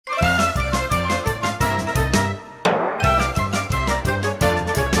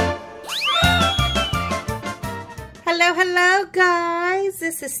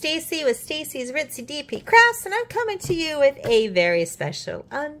this is Stacy with Stacy's Ritzy DP Crafts, and I'm coming to you with a very special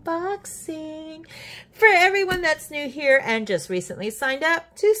unboxing for everyone that's new here and just recently signed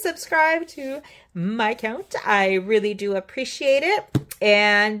up to subscribe to my account. I really do appreciate it.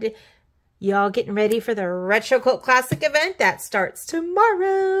 And y'all getting ready for the Retro Cult Classic event that starts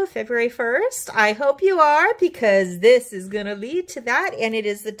tomorrow, February 1st. I hope you are, because this is going to lead to that, and it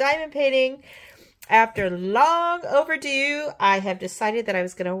is the diamond painting after long overdue I have decided that I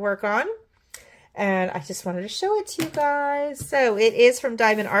was going to work on, and I just wanted to show it to you guys. So it is from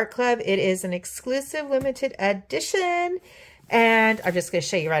Diamond Art Club. It is an exclusive limited edition, and I'm just going to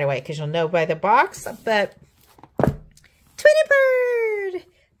show you right away because you'll know by the box. But Tweety Bird!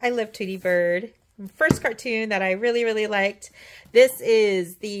 I love Tweety Bird. First cartoon that I really liked. This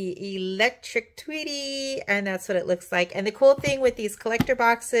is the electric Tweety, and that's what it looks like. And the cool thing with these collector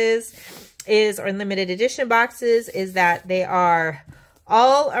boxes is, or limited edition boxes, is that they are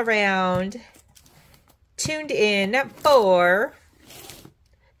all around tuned in for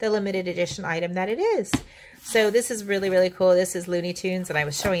the limited edition item that it is. So this is really cool. This is Looney Tunes, and I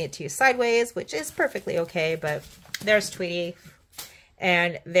was showing it to you sideways, which is perfectly okay, but there's Tweety.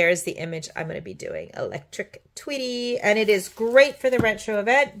 And there's the image I'm going to be doing, electric Tweety. And it is great for the retro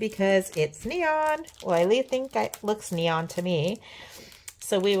event because it's neon. Well, I think it looks neon to me.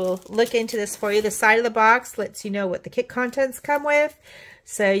 So we will look into this for you. The side of the box lets you know what the kit contents come with.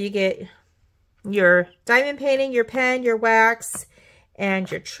 So you get your diamond painting, your pen, your wax,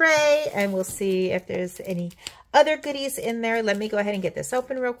 and your tray. And we'll see if there's any other goodies in there. Let me go ahead and get this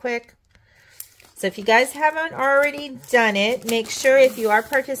open real quick. So if you guys haven't already done it, make sure if you are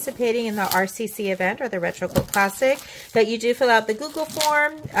participating in the RCC event or the Retro Cult Classic that you do fill out the Google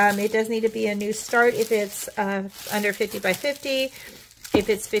form. It does need to be a new start if it's under 50 by 50. If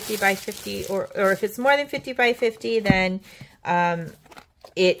it's 50 by 50 or if it's more than 50 by 50, then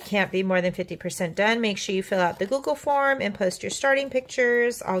it can't be more than 50% done. Make sure you fill out the Google form and post your starting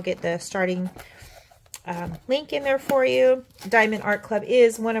pictures. I'll get the starting link in there for you. Diamond Art Club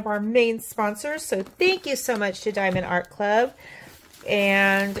is one of our main sponsors, so thank you so much to Diamond Art Club.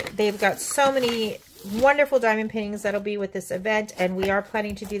 And they've got so many wonderful diamond paintings that'll be with this event, and we are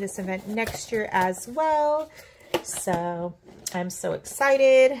planning to do this event next year as well. So I'm so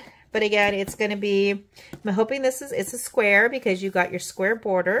excited. But again, it's going to be, I'm hoping it's a square because you got your square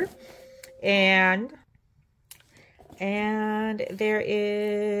border, and there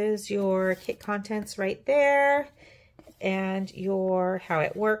is your kit contents right there, and your how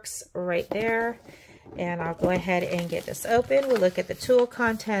it works right there. And I'll go ahead and get this open. We'll look at the tool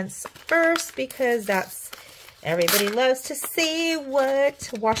contents first because that's, everybody loves to see what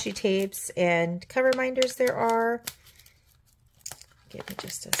washi tapes and cover minders there are. Give me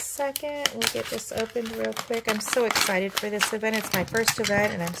just a second. We'll get this opened real quick. I'm so excited for this event. It's my first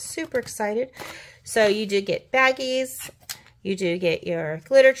event, and I'm super excited. So you do get baggies. You do get your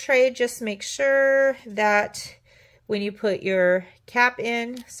glitter tray. Just make sure that when you put your cap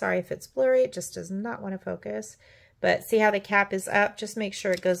in, sorry if it's blurry, it just does not want to focus. But see how the cap is up? Just make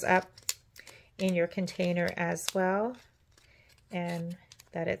sure it goes up in your container as well, and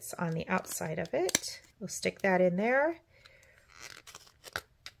that it's on the outside of it. We'll stick that in there.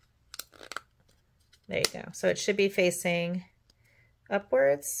 There you go. So it should be facing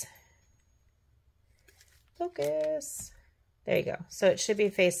upwards. Focus. There you go. So it should be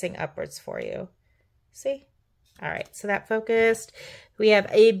facing upwards for you. See? All right. So that focused. We have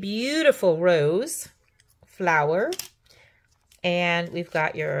a beautiful rose flower. And we've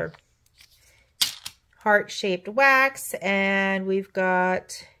got your heart-shaped wax. And we've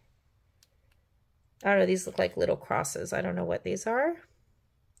got, I don't know, these look like little crosses. I don't know what these are,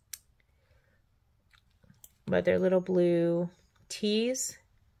 but they're little blue T's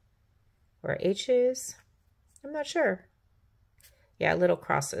or H's. I'm not sure. Yeah, little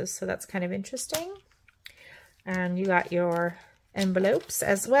crosses. So that's kind of interesting. And you got your envelopes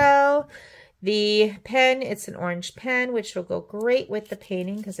as well. The pen, it's an orange pen, which will go great with the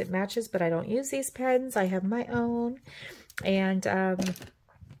painting because it matches, but I don't use these pens. I have my own. And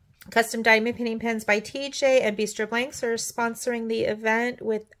custom diamond painting pens by TJ and Bistro Blanks are sponsoring the event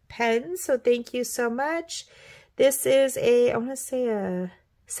with pens. So thank you so much. This is I want to say a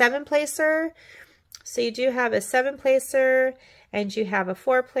 7-placer. So you do have a 7-placer, and you have a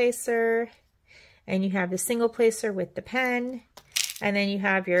 4-placer, and you have the single placer with the pen, and then you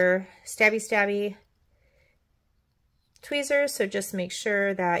have your stabby tweezers. So just make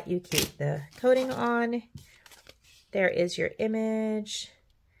sure that you keep the coating on. There is your image.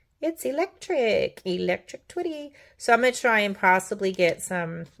 It's electric Tweety. So I'm going to try and possibly get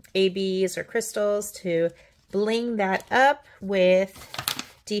some ABs or crystals to bling that up with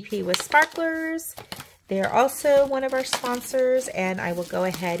DP with sparklers. They're also one of our sponsors, and I will go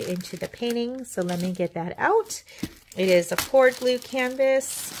ahead into the painting. So let me get that out. It is a poured glue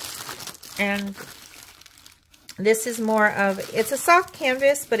canvas, and this is more of, it's a soft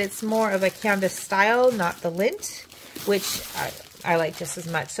canvas, but it's more of a canvas style, not the lint, which I like just as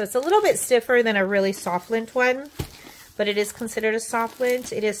much. So it's a little bit stiffer than a really soft lint one, but it is considered a soft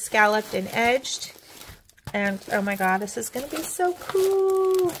lint. It is scalloped and edged. And oh my God, this is going to be so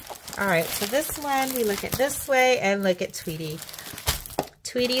cool. All right, so this one, we look at this way and look at Tweety.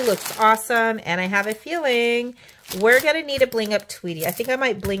 Tweety looks awesome, and I have a feeling we're going to need to bling up Tweety. I think I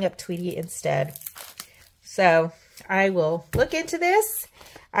might bling up Tweety instead. So I will look into this.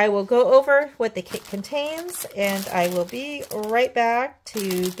 I will go over what the kit contains, and I will be right back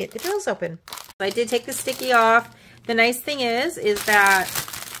to get the drills open. I did take the sticky off. The nice thing is that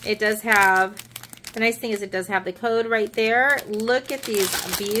it does have the code right there. Look at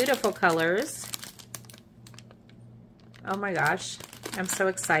these beautiful colors. Oh my gosh, I'm so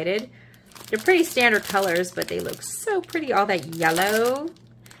excited. They're pretty standard colors, but they look so pretty. All that yellow.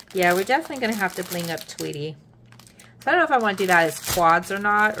 Yeah, we're definitely going to have to bling up Tweety. So I don't know if I want to do that as quads or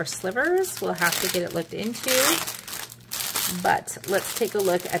not, or slivers. We'll have to get it looked into. But let's take a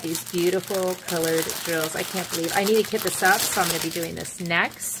look at these beautiful colored drills. I can't believe I need to kit this up, so I'm going to be doing this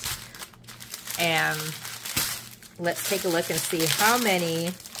next. And let's take a look and see how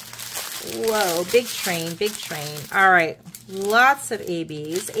many. Whoa, big train, big train. All right, lots of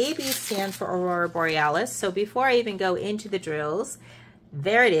ABs. ABs stand for Aurora Borealis. So before I even go into the drills,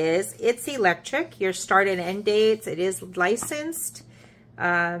 there it is. It's electric. Your start and end dates. It is licensed.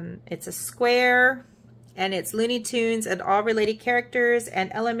 It's a square, and it's Looney Tunes, and all related characters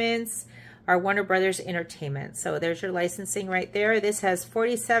and elements are Warner Brothers Entertainment. So there's your licensing right there. This has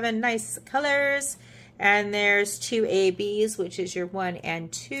 47 nice colors, and there's 2 ABs, which is your 1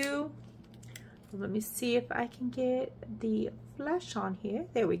 and 2. Let me see if I can get the flash on here.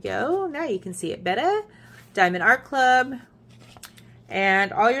 There we go. Now you can see it better. Diamond Art Club.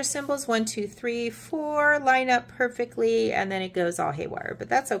 And all your symbols, 1, 2, 3, 4, line up perfectly, and then it goes all haywire. But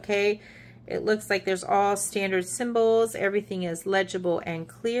that's okay. It looks like there's all standard symbols. Everything is legible and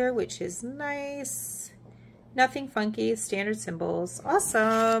clear, which is nice. Nothing funky, standard symbols.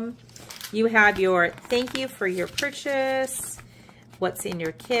 Awesome. You have your thank you for your purchase, what's in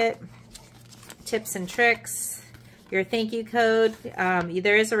your kit, tips and tricks, your thank you code.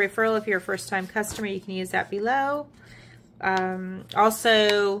 There is a referral if you're a first-time customer. You can use that below.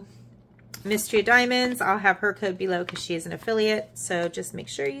 Also, Mystery of Diamonds, I'll have her code below because she is an affiliate. So just make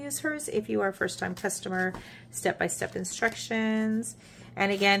sure you use hers if you are a first-time customer. Step-by-step instructions.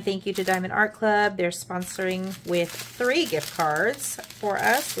 And again, thank you to Diamond Art Club. They're sponsoring with 3 gift cards for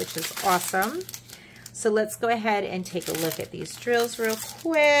us, which is awesome. So let's go ahead and take a look at these drills real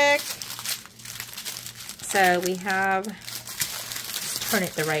quick. So we have, let's turn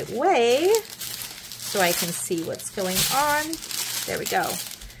it the right way so I can see what's going on. There we go.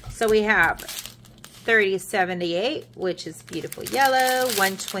 So we have 3078, which is beautiful yellow.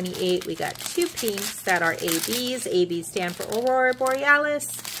 128, we got 2 pinks that are ABs. ABs stand for Aurora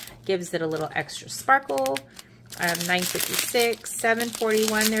Borealis. Gives it a little extra sparkle. 956,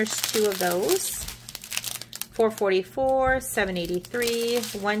 741, there's 2 of those. 444, 783,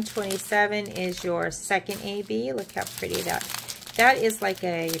 127 is your second AB. Look how pretty that is like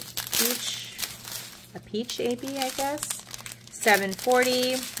a peach AB, I guess.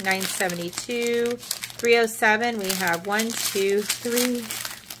 740, 972, 307. We have 1, 2, 3,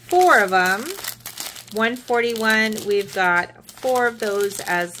 4 of them. 141, we've got 4 of those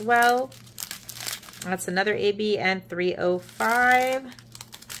as well. That's another AB. And 305.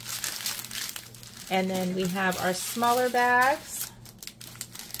 And then we have our smaller bags.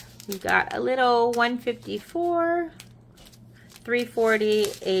 We've got a little 154, 340,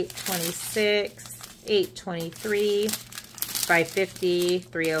 826, 823, 550,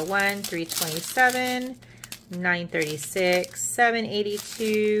 301, 327, 936,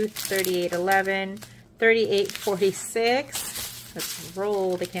 782, 3811, 3846. Let's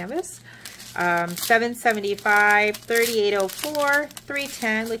roll the canvas. 775, 3804,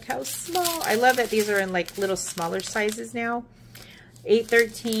 310. Look how small. I love that these are in like little smaller sizes now.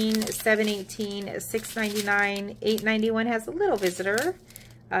 813, 718, 699, 891 has a little visitor.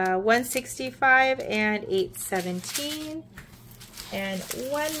 165 and 817. And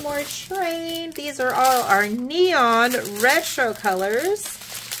one more train. These are all our neon retro colors.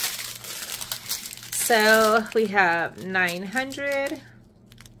 So we have 900.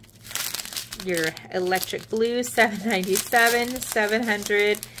 Your electric blue, 797,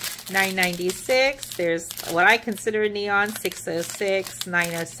 700, $9.96. There's what I consider a neon, $6.06,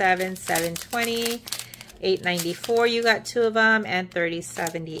 $9.07, $7.20, $8.94. You got two of them, and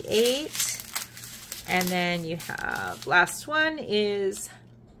 $30.78. And then you have, last one is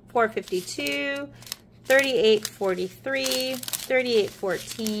 $4.52, $38.43,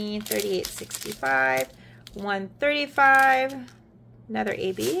 $38.14, $38.65, $135, another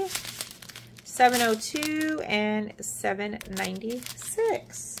AB, $7.02, and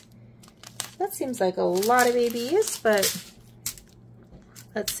 $7.96. That seems like a lot of ABs, but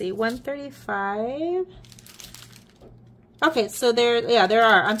let's see, $135. Okay, so there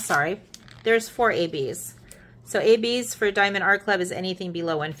are, I'm sorry, there's 4 ABs. So ABs for Diamond Art Club is anything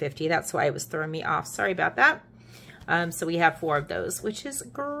below $150. That's why it was throwing me off. Sorry about that. So we have 4 of those, which is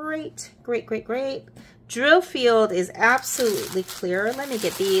great, great, great, great. Drill field is absolutely clear. Let me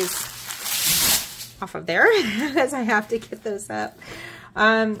get these off of there because I have to get those up.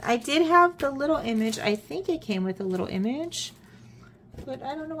 I did have the little image. I think it came with a little image, but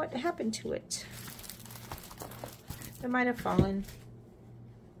I don't know what happened to it. It might have fallen.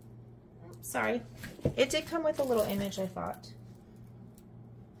 Sorry. It did come with a little image, I thought.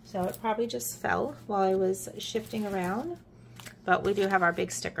 So it probably just fell while I was shifting around. But we do have our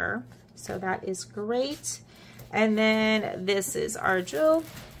big sticker. So that is great. And then this is our drill.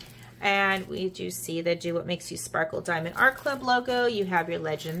 And we do see the Do What Makes You Sparkle Diamond Art Club logo. You have your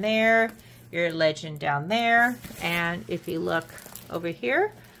legend there, your legend down there. And if you look over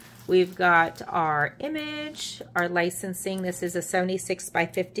here, we've got our image, our licensing. This is a 76 by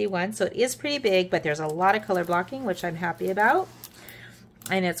 51, so it is pretty big, but there's a lot of color blocking, which I'm happy about.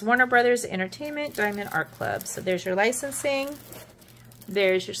 And it's Warner Brothers Entertainment Diamond Art Club. So there's your licensing,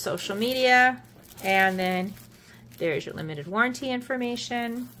 there's your social media, and then there's your limited warranty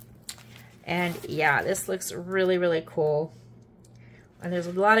information. And yeah, this looks really, really cool. And there's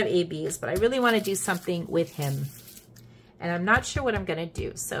a lot of ABs, but I really want to do something with him. And I'm not sure what I'm going to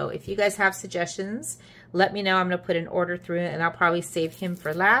do. So if you guys have suggestions, let me know. I'm going to put an order through it, and I'll probably save him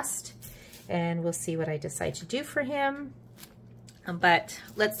for last. And we'll see what I decide to do for him. But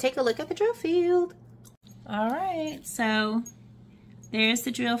let's take a look at the drill field. All right, so there's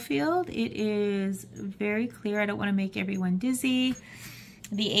the drill field. It is very clear. I don't want to make everyone dizzy.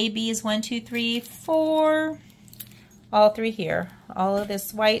 The AB is 1, 2, 3, 4. All 3 here. All of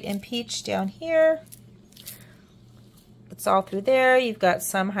this white and peach down here. It's all through there. You've got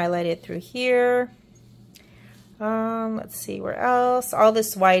some highlighted through here. Let's see where else. All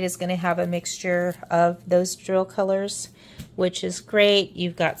this white is going to have a mixture of those drill colors, which is great.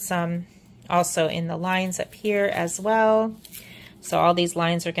 You've got some also in the lines up here as well. So all these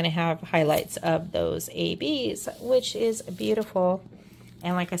lines are going to have highlights of those ABs, which is beautiful.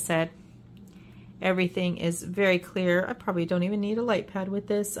 And like I said, everything is very clear. I probably don't even need a light pad with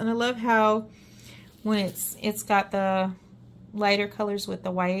this. And I love how when it's got the lighter colors with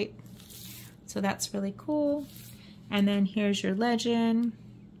the white. So that's really cool. And then here's your legend.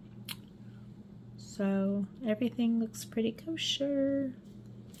 So everything looks pretty kosher.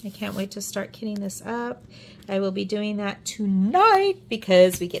 I can't wait to start kitting this up. I will be doing that tonight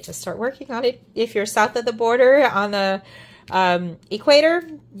because we get to start working on it. If you're south of the border on the equator,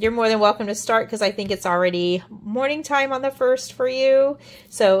 you're more than welcome to start because I think it's already morning time on the 1st for you.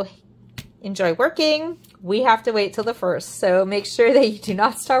 So enjoy working. We have to wait till the 1st. So make sure that you do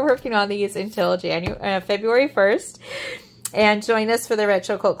not start working on these until February 1st. And join us for the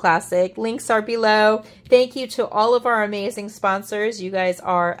Retro Cult Classic. Links are below. Thank you to all of our amazing sponsors. You guys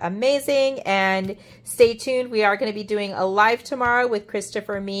are amazing. And stay tuned. We are going to be doing a live tomorrow with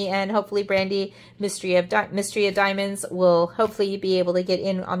Christopher, me, and hopefully Brandy, Mystery of Diamonds, will hopefully be able to get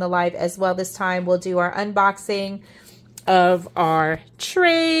in on the live as well this time. We'll do our unboxing of our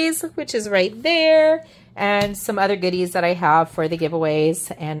trays, which is right there, and some other goodies that I have for the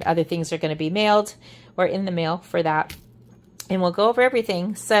giveaways, and other things are going to be mailed or in the mail for that. And we'll go over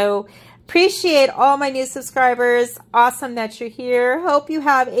everything. So appreciate all my new subscribers. Awesome that you're here. Hope you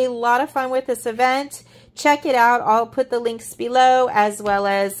have a lot of fun with this event. Check it out. I'll put the links below as well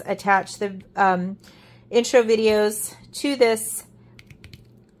as attach the intro videos to this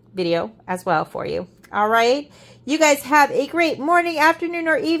video as well for you. All right. You guys have a great morning, afternoon,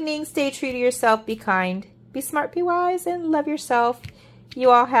 or evening. Stay true to yourself. Be kind. Be smart. Be wise. And love yourself.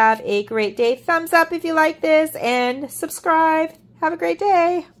 You all have a great day. Thumbs up if you like this and subscribe. Have a great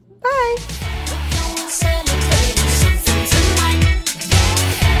day. Bye.